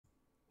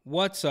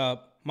What's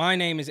up? My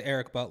name is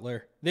Eric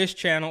Butler. This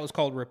channel is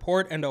called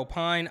Report and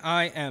Opine.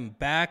 I am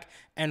back,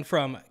 and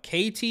from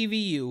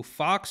KTVU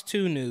Fox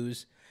 2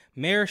 News,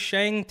 Mayor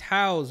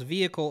Thao's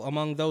vehicle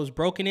among those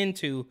broken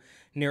into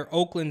near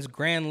Oakland's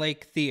Grand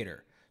Lake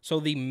Theater. So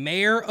the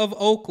mayor of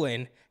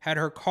Oakland had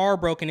her car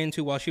broken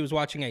into while she was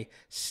watching a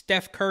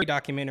Steph Curry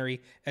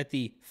documentary at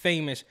the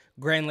famous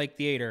Grand Lake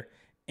Theater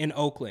in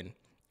Oakland.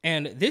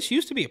 And this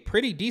used to be a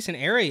pretty decent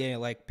area.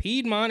 Like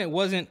Piedmont, it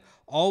wasn't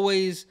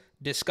always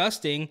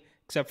disgusting,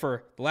 except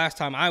for the last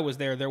time I was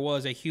there, there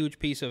was a huge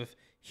piece of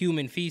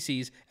human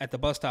feces at the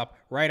bus stop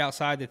right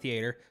outside the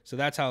theater. So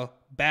that's how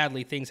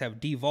badly things have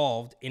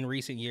devolved in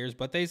recent years.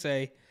 But they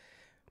say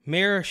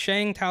Mayor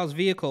Thao's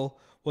vehicle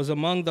was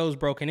among those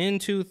broken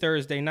into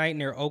Thursday night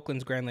near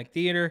Oakland's Grand Lake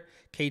Theater.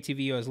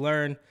 KTVU has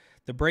learned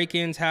the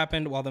break-ins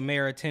happened while the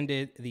mayor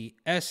attended the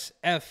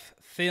SF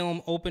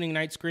film opening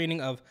night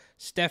screening of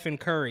Stephen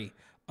Curry,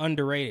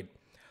 Underrated.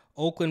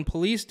 Oakland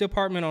Police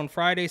Department on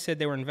Friday said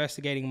they were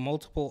investigating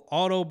multiple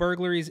auto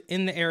burglaries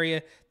in the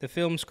area. The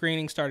film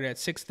screening started at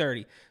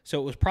 6:30,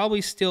 so it was probably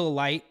still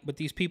light, but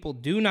these people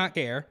do not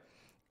care.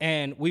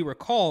 And we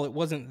recall it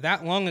wasn't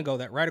that long ago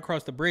that right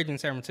across the bridge in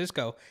San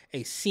Francisco,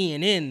 a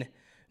CNN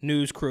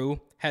news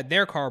crew had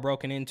their car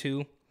broken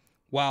into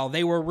while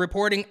they were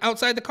reporting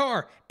outside the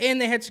car,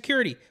 and they had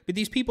security. But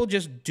these people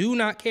just do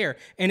not care.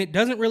 And it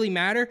doesn't really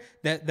matter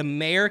that the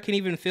mayor can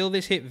even feel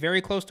this hit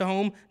very close to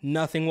home.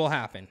 Nothing will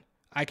happen.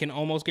 I can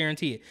almost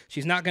guarantee it.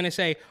 She's not going to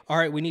say, all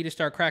right, we need to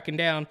start cracking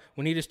down.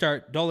 We need to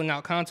start doling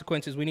out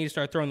consequences. We need to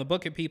start throwing the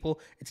book at people.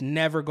 It's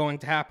never going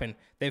to happen.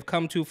 They've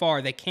come too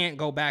far. They can't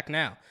go back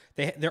now.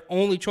 Their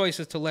only choice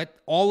is to let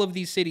all of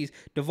these cities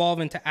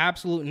devolve into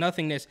absolute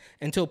nothingness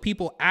until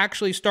people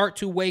actually start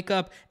to wake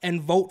up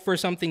and vote for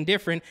something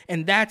different.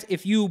 And that's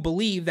if you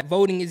believe that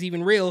voting is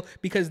even real,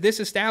 because this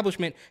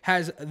establishment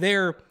has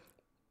their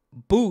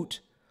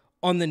boot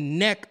on the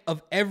neck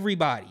of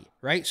everybody,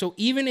 right? So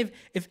even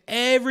if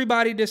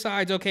everybody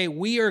decides, okay,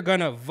 we are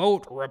going to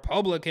vote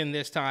Republican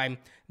this time,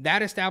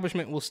 that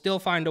establishment will still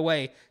find a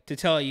way to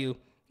tell you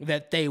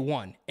that they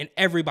won and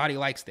everybody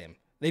likes them.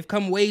 They've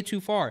come way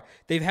too far.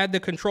 They've had the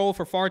control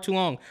for far too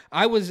long.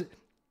 I was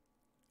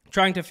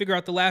trying to figure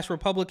out the last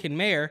Republican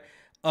mayor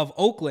of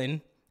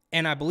Oakland,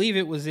 and I believe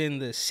it was in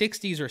the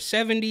 60s or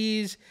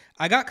 70s.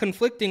 I got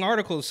conflicting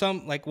articles.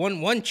 Some, like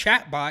one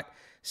chat bot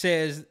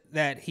says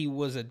that he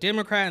was a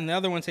Democrat, and the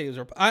other one says he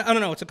was I don't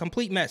know. It's a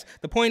complete mess.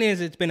 The point is,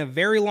 it's been a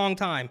very long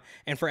time,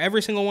 and for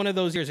every single one of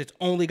those years, it's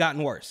only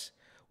gotten worse.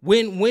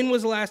 When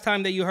was the last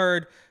time that you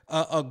heard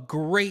a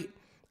good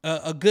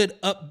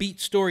upbeat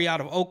story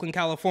out of Oakland,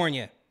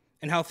 California,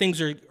 and how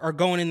things are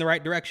going in the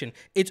right direction?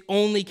 It's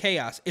only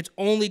chaos. It's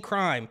only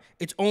crime.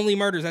 It's only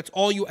murders. That's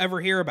all you ever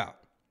hear about.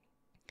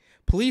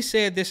 Police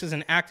said this is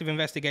an active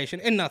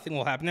investigation and nothing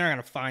will happen. They're not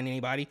going to find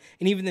anybody.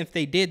 And even if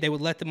they did, they would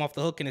let them off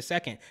the hook in a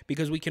second,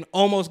 because we can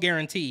almost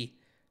guarantee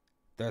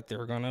that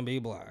they're going to be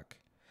black.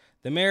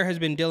 The mayor has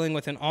been dealing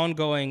with an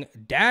ongoing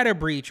data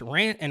breach and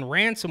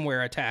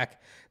ransomware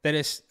attack that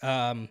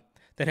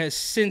has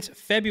since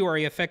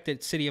February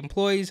affected city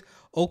employees.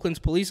 Oakland's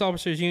police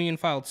officers union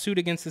filed suit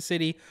against the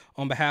city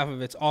on behalf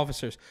of its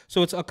officers.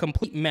 So it's a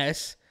complete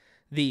mess.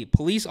 The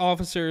police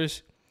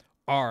officers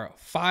are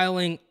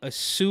filing a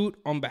suit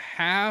on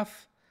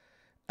behalf.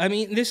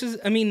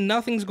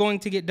 Nothing's going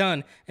to get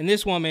done. And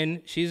this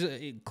woman, she's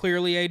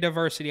clearly a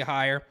diversity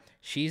hire.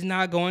 She's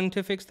not going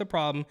to fix the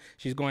problem.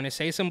 She's going to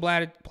say some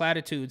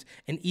platitudes,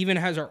 and even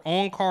as her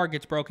own car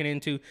gets broken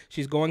into,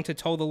 she's going to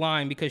toe the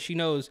line because she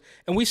knows,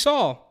 and we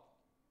saw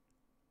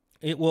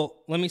it. Well,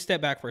 let me step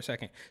back for a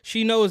second.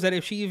 She knows that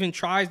if she even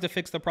tries to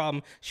fix the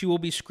problem, she will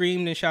be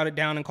screamed and shouted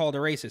down and called a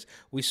racist.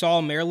 We saw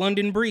Mayor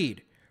London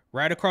Breed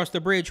right across the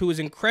bridge, who is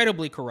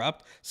incredibly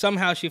corrupt.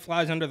 Somehow she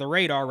flies under the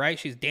radar, right?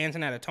 She's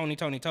dancing at a Tony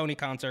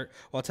concert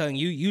while telling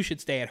you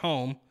should stay at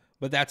home.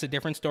 But that's a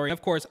different story.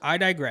 Of course, I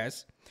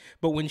digress.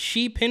 But when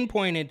she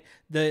pinpointed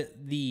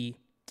the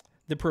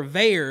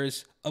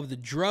purveyors of the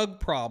drug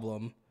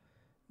problem,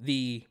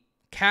 the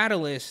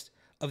catalyst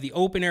of the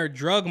open-air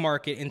drug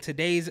market in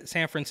today's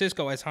San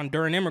Francisco as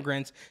Honduran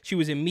immigrants, she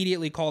was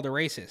immediately called a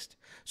racist.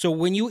 So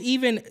when you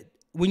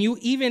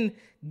even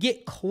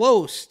get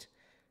close,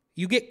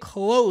 you get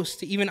close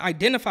to even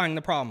identifying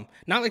the problem.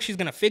 Not like she's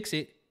going to fix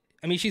it.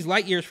 I mean, she's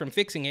light years from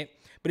fixing it.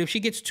 But if she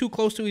gets too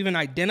close to even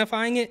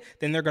identifying it,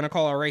 then they're going to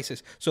call her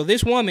racist. So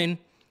this woman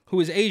who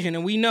is Asian,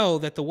 and we know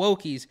that the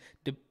wokies,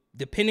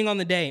 depending on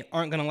the day,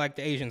 aren't going to like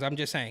the Asians. I'm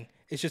just saying.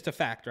 It's just a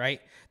fact,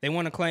 right? They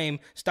want to claim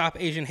stop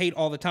Asian hate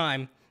all the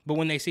time, but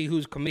when they see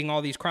who's committing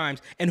all these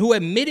crimes and who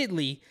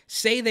admittedly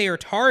say they are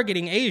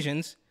targeting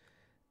Asians,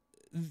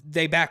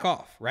 they back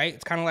off, right?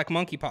 It's kind of like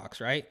monkeypox,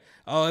 right?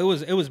 Oh,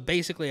 it was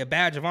basically a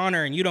badge of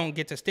honor, and you don't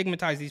get to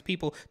stigmatize these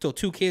people till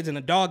 2 kids and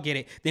a dog get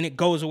it, then it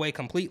goes away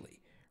completely,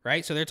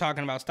 right? So they're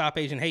talking about stop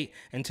Asian hate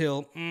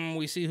until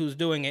we see who's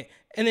doing it,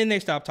 and then they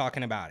stop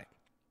talking about it.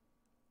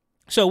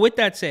 So with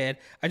that said,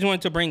 I just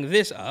wanted to bring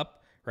this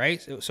up,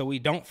 right? So we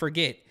don't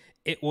forget,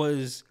 it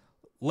was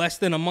less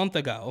than a month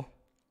ago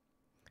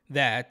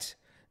that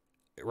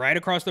right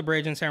across the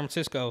bridge in San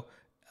Francisco,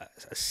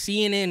 a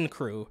CNN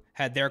crew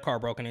had their car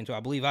broken into. I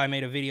believe I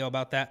made a video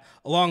about that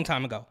a long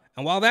time ago.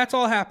 And while that's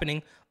all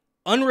happening,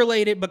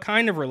 unrelated but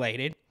kind of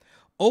related,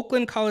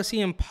 Oakland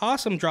Coliseum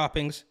possum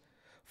droppings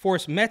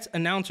forced Mets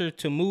announcers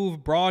to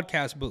move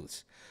broadcast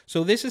booths.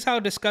 So this is how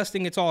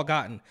disgusting it's all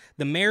gotten.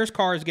 The mayor's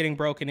car is getting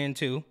broken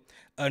into.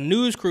 A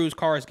news crew's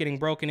car is getting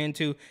broken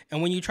into.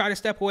 And when you try to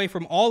step away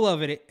from all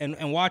of it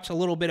and watch a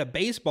little bit of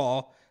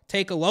baseball,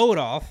 take a load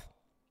off,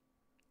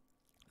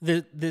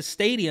 the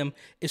stadium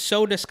is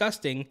so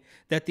disgusting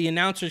that the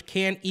announcers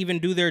can't even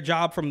do their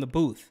job from the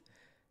booth.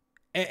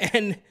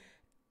 And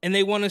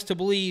they want us to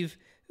believe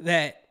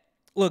that,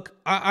 look,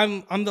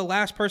 I'm the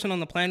last person on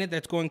the planet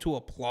that's going to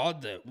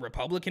applaud the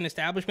Republican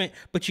establishment,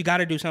 but you got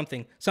to do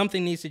something.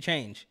 Something needs to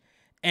change.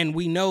 And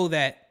we know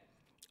that,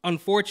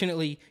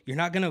 unfortunately, you're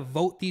not going to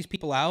vote these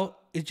people out.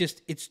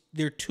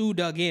 They're too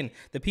dug in.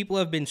 The people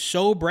have been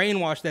so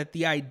brainwashed that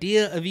the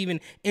idea of even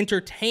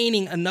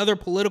entertaining another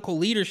political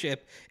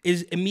leadership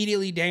is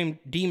immediately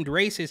deemed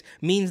racist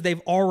means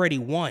they've already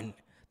won.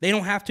 They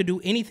don't have to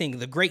do anything.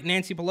 The great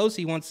Nancy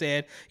Pelosi once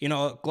said,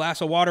 a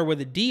glass of water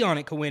with a D on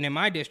it could win in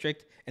my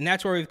district, and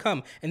that's where we've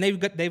come. And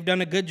they've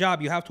done a good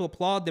job. You have to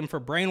applaud them for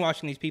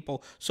brainwashing these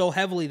people so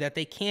heavily that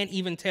they can't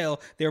even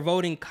tell they're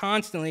voting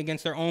constantly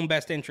against their own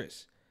best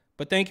interests.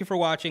 But thank you for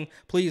watching.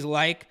 Please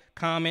like,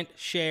 comment,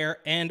 share,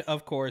 and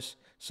of course,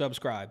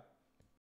 subscribe.